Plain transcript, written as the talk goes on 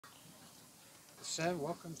Sam,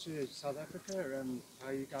 welcome to South Africa. How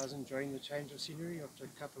are you guys enjoying the change of scenery after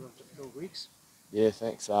a couple of difficult weeks? Yeah,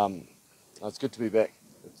 thanks. It's good to be back.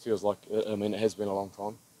 It feels like, it has been a long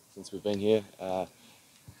time since we've been here.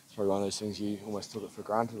 It's probably one of those things you almost took it for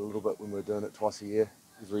granted a little bit when we were doing it twice a year,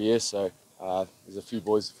 every year. So there's a few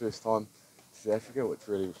boys the first time to South Africa, which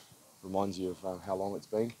really reminds you of how long it's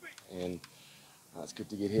been. And it's good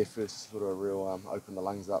to get here first, sort of real open the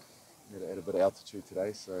lungs up at a bit of altitude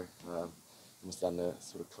today. So almost starting to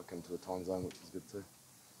sort of click into a time zone, which is good too.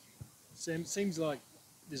 Sam, it seems like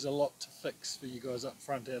there's a lot to fix for you guys up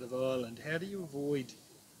front out of Ireland. How do you avoid,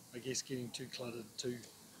 I guess, getting too cluttered,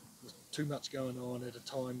 with too much going on at a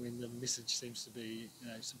time when the message seems to be,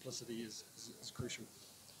 simplicity is crucial?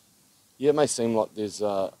 Yeah, it may seem like there's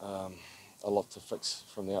a lot to fix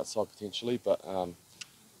from the outside potentially, but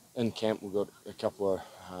in camp we've got a couple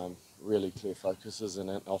of really clear focuses,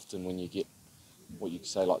 and often when you get what you could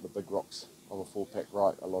say like the big rocks of a four pack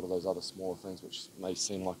right, a lot of those other smaller things which may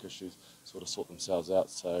seem like issues sort of sort themselves out.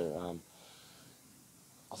 So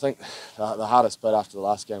I think the hardest bit after the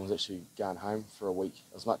last game was actually going home for a week.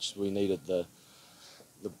 As much as we needed the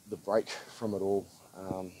break from it all,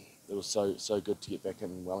 it was so good to get back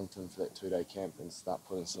in Wellington for that 2-day camp and start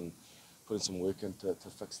putting some work in to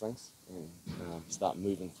fix things and start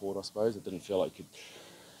moving forward. I suppose it didn't feel like you could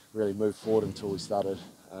really move forward until we started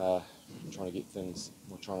trying to get things,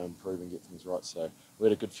 or trying to improve and get things right. So we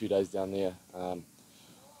had a good few days down there.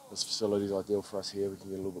 This facility is ideal for us here. We can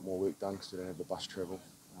get a little bit more work done because we don't have the bus travel.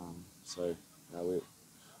 We're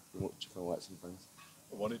chipping away at some things.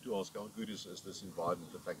 I wanted to ask how good is this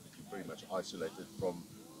environment, the fact that you're pretty much isolated from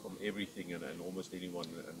everything and almost anyone,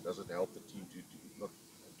 and does it help the team to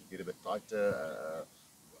get a bit tighter?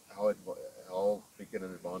 How big an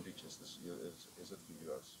advantage is it for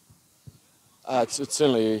you guys? It's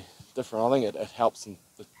certainly different. I think it helps in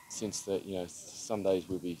the sense that some days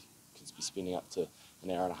could be spending up to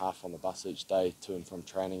an hour and a half on the bus each day to and from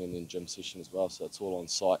training, and then gym session as well. So it's all on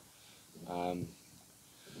site.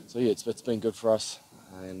 So yeah, it's been good for us,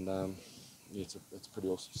 and yeah, it's a pretty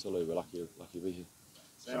awesome facility. We're lucky to be here.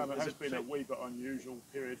 Sam, it has been a wee bit unusual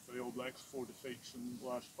period for the All Blacks, 4 defeats in the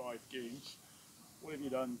last 5 games. What have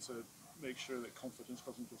you done to make sure that confidence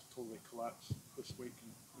doesn't just totally collapse this week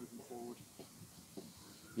and moving forward?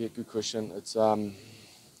 Yeah, good question. It's I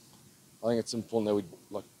think it's important that we,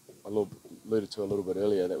 like I alluded to a little bit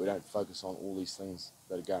earlier, that we don't focus on all these things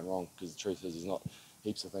that are going wrong, because the truth is there's not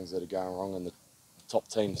heaps of things that are going wrong, and the top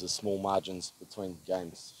teams, there's small margins between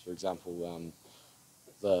games. For example,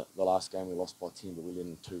 the last game we lost by 10, but we let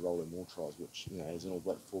in 2 rolling more tries, which as an All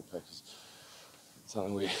Black 4-pack is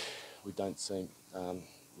something we don't see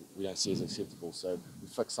as acceptable. So we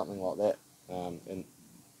fix something like that, and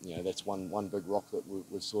that's one big rock that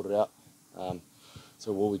we've sorted out.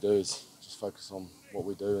 So all we do is just focus on what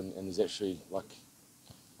we do, and there's actually like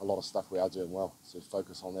a lot of stuff we are doing well. So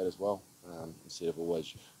focus on that as well, instead of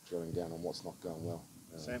always drilling down on what's not going well.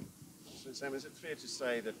 Sam, is it fair to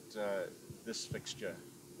say that this fixture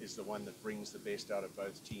is the one that brings the best out of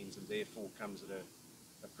both teams, and therefore comes at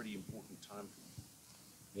a pretty important time?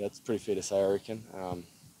 Yeah, it's pretty fair to say, I reckon.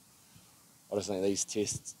 I just think these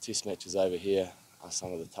test matches over here are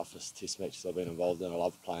some of the toughest test matches I've been involved in. I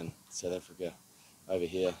love playing South Africa over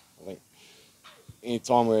here. I think any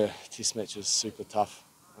time where a test match is super tough,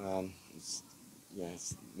 it's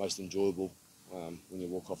most enjoyable when you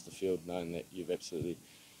walk off the field knowing that you've absolutely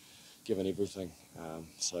given everything.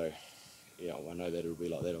 So yeah, I know that it'll be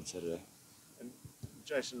like that on Saturday. And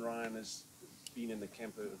Jason Ryan has been in the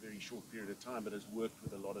camp a very short period of time, but has worked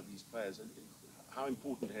with a lot of these players. And how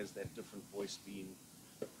important has that different voice been,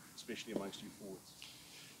 especially amongst you forwards?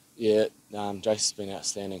 Yeah, Jason's been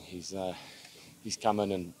outstanding. He's come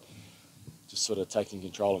in and just sort of taken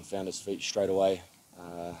control and found his feet straight away.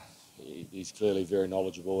 He's clearly very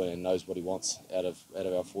knowledgeable and knows what he wants out of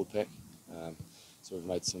our forward pack. So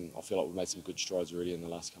I feel like we've made some good strides already in the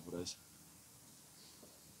last couple of days.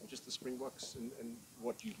 And just the Springboks and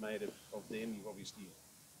what you've made of them, you've obviously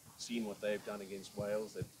seen what they've done against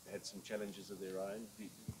Wales. They've had some challenges of their own.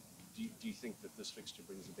 Do you think that this fixture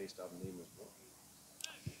brings the best out of them as well?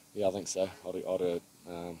 Yeah, I think so. I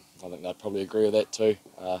think they'd probably agree with that too.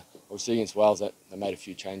 Obviously against Wales, they made a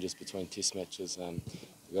few changes between test matches.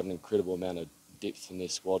 They've got an incredible amount of depth in their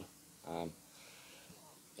squad.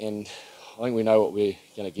 And I think we know what we're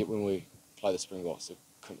going to get when we play the Springboks. A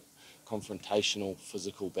confrontational,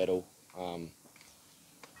 physical battle. And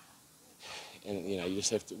you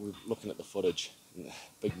just have to, we're looking at the footage,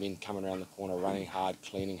 big men coming around the corner, running hard,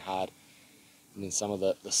 cleaning hard, and then some of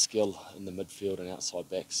the skill in the midfield and outside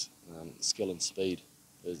backs, skill and speed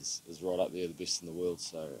is right up there, the best in the world.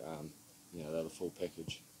 So they're the full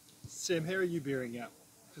package. Sam, how are you bearing up?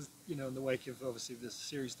 Because, in the wake of obviously this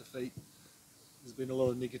series defeat, there's been a lot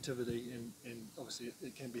of negativity, and obviously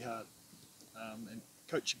it can be hard. And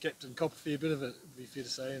coach and captain cop a fair bit of it, would be fair to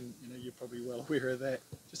say, and you're probably well aware of that.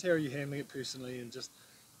 Just how are you handling it personally, and just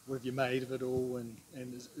what have you made of it all, and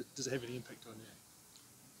does it have any impact on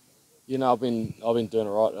you? I've been doing it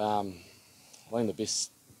right. I think the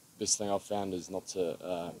best thing I've found is not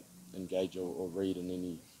to engage or read in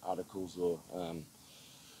any articles or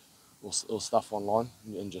stuff online,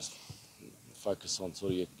 and just focus on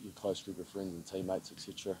sort of your close group of friends and teammates,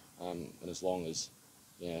 etc. And as long as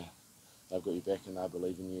they've got your back and they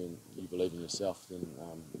believe in you and you believe in yourself, then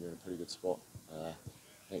you're in a pretty good spot. I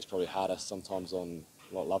think it's probably harder sometimes on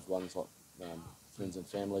loved ones, like friends and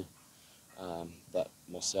family, but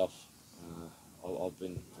myself, I've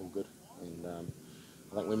been all good. And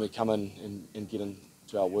I think when we come in and get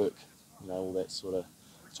into our work, all that sort of,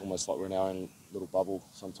 it's almost like we're in our own little bubble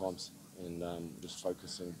sometimes, and just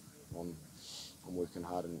focusing on working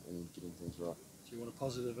hard and getting things right. If you want a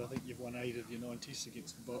positive, I think you've won 8 of your 9 tests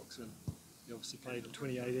against the Box, and you obviously played in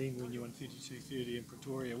 2018 when you won 32-30 in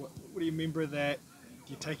Pretoria. What do you remember of that?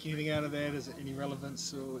 Do you take anything out of that? Is it any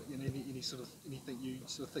relevance, or any sort of anything you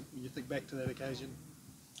sort of think when you think back to that occasion?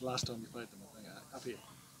 The last time you played them, I think, up here.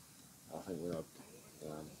 I think when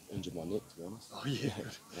I injured my neck, to be honest. Oh yeah.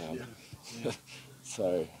 Yeah.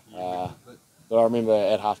 So, but I remember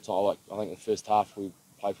at half time, I think the first half we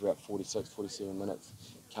played for about 46, 47 minutes,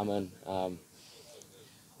 come in.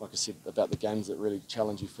 Like I said about the games that really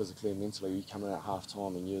challenge you physically and mentally, you come in at half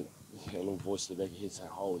time and you hear a little voice in the back of your head saying,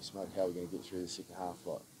 holy smoke, how are we going to get through the second half?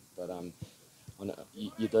 But I know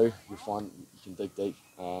you do, you find you can dig deep,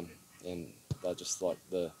 and they're just like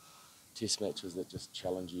the test matches that just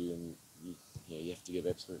challenge you, and you have to give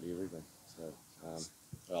absolutely everything.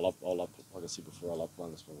 So I love, like I said before, I love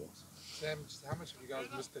playing the Springboks. Sam, just how much have you guys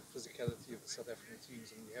missed that physicality of the South African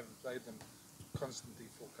teams? I mean, you haven't played them constantly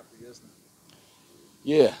for a couple of years now.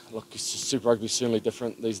 Yeah, look, Super Rugby's certainly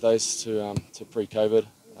different these days to pre-COVID,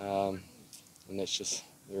 and that's just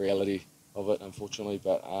the reality of it, unfortunately.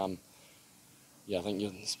 But I think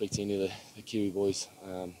you speak to any of the Kiwi boys,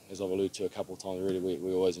 as I've alluded to a couple of times already,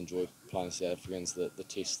 we always enjoy playing the South Africans, the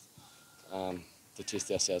test, to test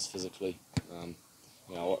ourselves physically.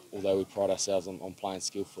 Although we pride ourselves on playing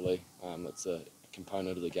skillfully, it's a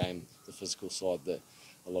component of the game, the physical side, that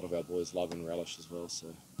a lot of our boys love and relish as well. So.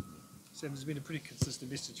 Sam, there's been a pretty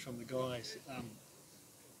consistent message from the guys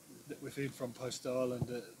that we've heard from post-style, and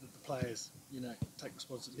that the players,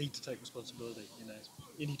 need to take responsibility.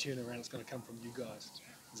 Any turnaround is going to come from you guys.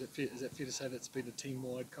 Is that fair to say that's been a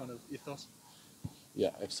team-wide kind of ethos? Yeah,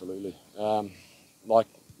 absolutely. Like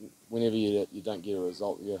whenever you don't get a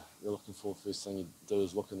result, you're looking for, first thing you do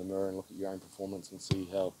is look in the mirror and look at your own performance and see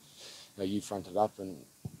how you fronted up. And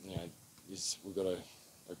we've got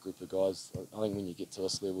a group of guys. I think when you get to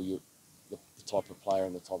this level, the type of player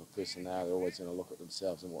and the type of person they are, they're always going to look at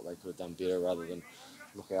themselves and what they could have done better rather than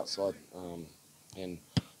look outside. And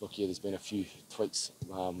look, there's been a few tweaks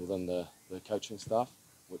within the coaching staff,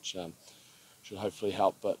 which should hopefully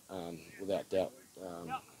help, but without doubt,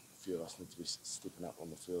 a few of us need to be stepping up on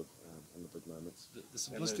the field in the big moments. The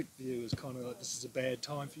simplistic view is kind of like, this is a bad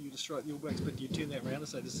time for you to strike the All Blacks, but do you turn that around and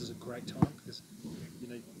say this is a great time because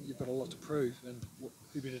you've got a lot to prove, and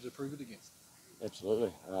who better to prove it against?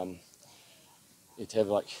 Absolutely. To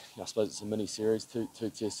have I suppose it's a mini series, two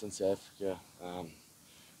tests in South Africa.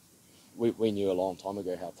 We knew a long time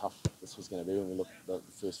ago how tough this was going to be when we looked at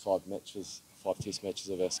the first 5 test matches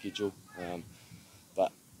of our schedule.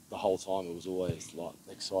 But the whole time it was always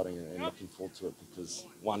exciting and looking forward to it, because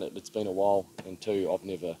one, it's been a while, and two, I've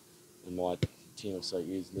never, in my 10 or so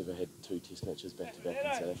years, never had 2 test matches back to back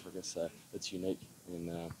in South Africa, so it's unique.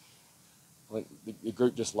 And I think the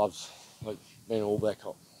group just loves being All Black.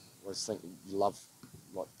 I just think you love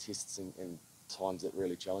tests and times that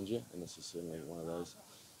really challenge you, and this is certainly one of those.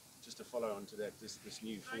 Just to follow on to that, this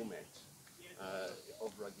new format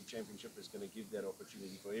of Rugby Championship is going to give that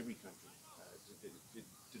opportunity for every country.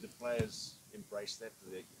 Do the players embrace that?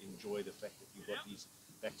 Do they enjoy the fact that you've got these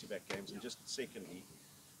back-to-back games? And just secondly,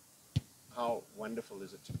 how wonderful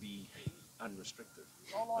is it to be unrestricted,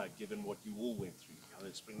 given what you all went through?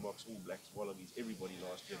 Springboks, All Blacks, Wallabies, everybody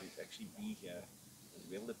last year to actually be here and to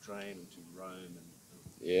be able to train and to roam.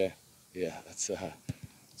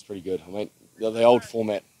 It's pretty good. I mean, the old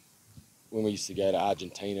format, when we used to go to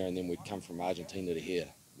Argentina and then we'd come from Argentina to here,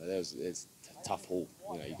 it's a tough haul.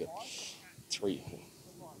 You got 3,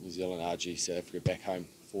 New Zealand, RG, South Africa, back home,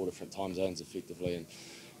 4 different time zones effectively, and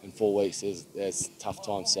in 4 weeks there's tough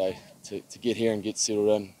times. So to get here and get settled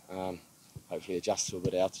in, hopefully adjust to a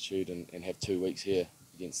bit of altitude and have 2 weeks here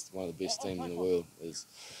against one of the best teams in the world is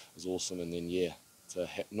awesome. And then to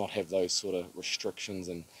not have those sort of restrictions,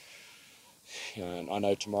 and and I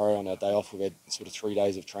know tomorrow on our day off we've had sort of 3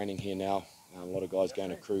 days of training here now. A lot of guys going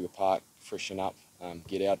to Kruger Park, freshen up,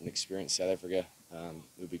 get out and experience South Africa. It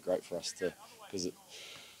would be great for us to, because you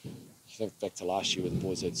think back to last year where the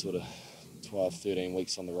boys had sort of 12, 13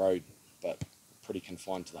 weeks on the road, but pretty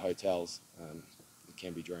confined to the hotels. It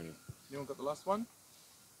can be draining. Anyone got the last one?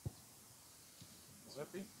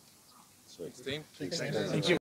 Happy? Sweet. Team. Thanks. Thank you.